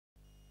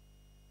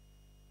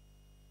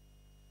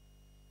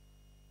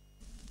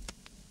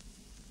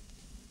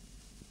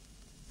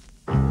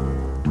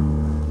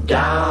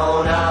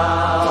down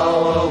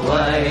our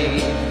way.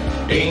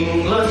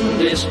 England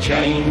is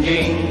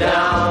changing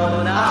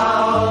down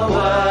our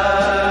way.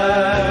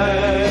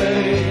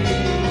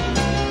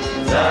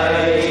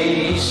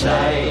 They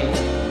say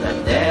that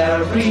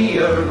they're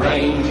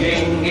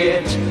rearranging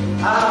it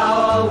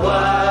our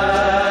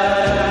way.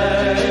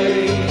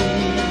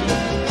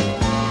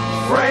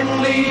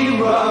 Friendly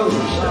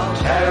rows of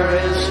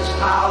terraced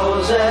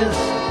houses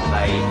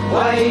make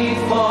way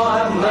for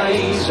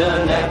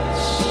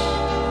maisonettes,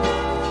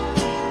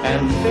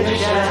 and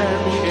fish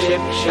and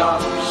chip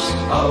shops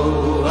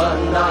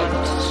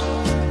overnight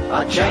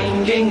are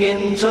changing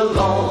into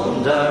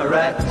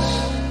laundrettes.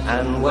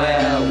 And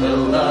where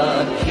will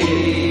the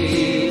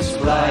kids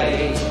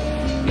play?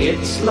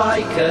 It's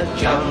like a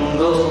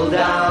jungle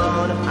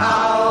down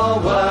our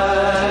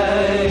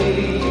way.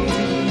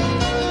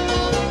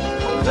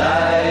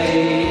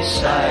 They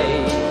say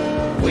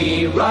we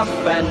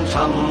rough and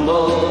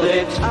tumble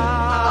it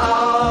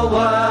our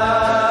way.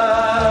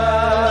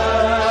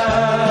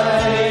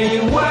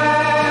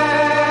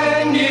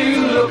 When you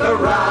look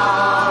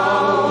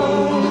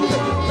around,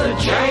 the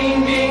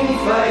changing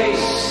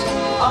face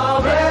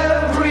of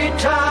every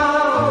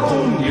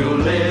town, you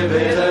live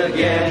it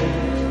again,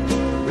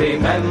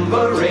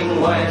 remembering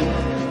when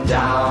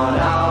down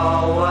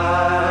our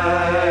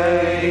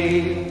way.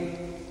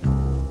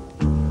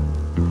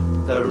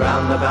 The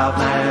roundabout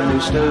man who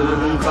stood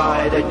and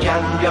cried a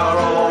jam-jar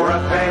or a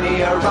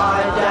penny a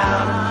ride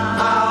down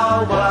our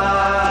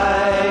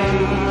way.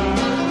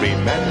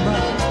 Remember?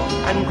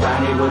 And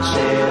Granny would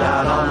sit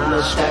out on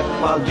the step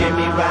while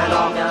Jimmy ran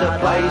off to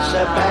place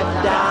a bet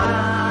down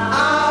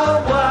our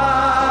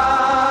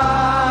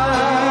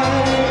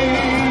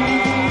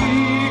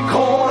way.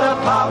 Corner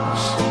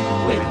pubs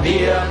with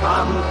beer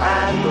pump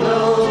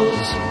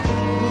handles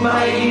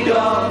made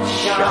of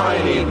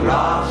shiny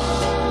glass.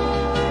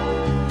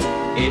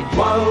 It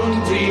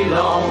won't be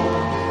long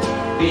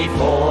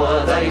before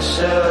they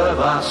serve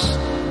us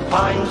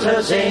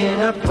pinters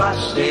in a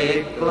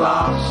plastic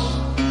glass.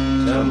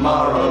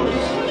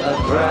 Tomorrow's a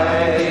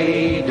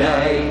grey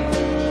day.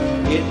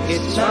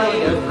 It's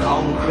made of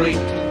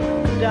concrete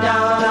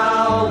down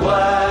our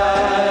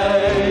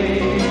way.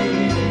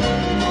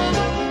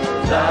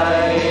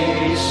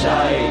 They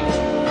say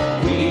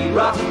we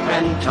rough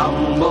and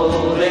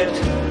tumble it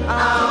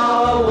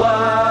our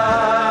way.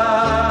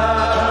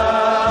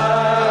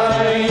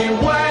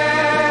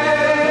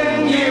 When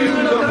you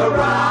look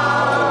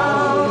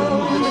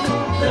around,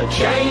 the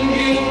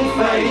changing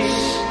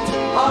face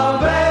of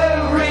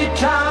every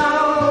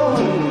town,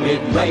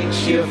 it makes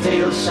you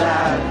feel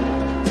sad.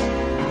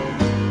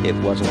 It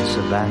wasn't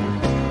so bad.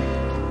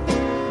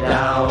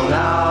 Down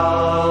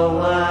our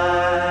way.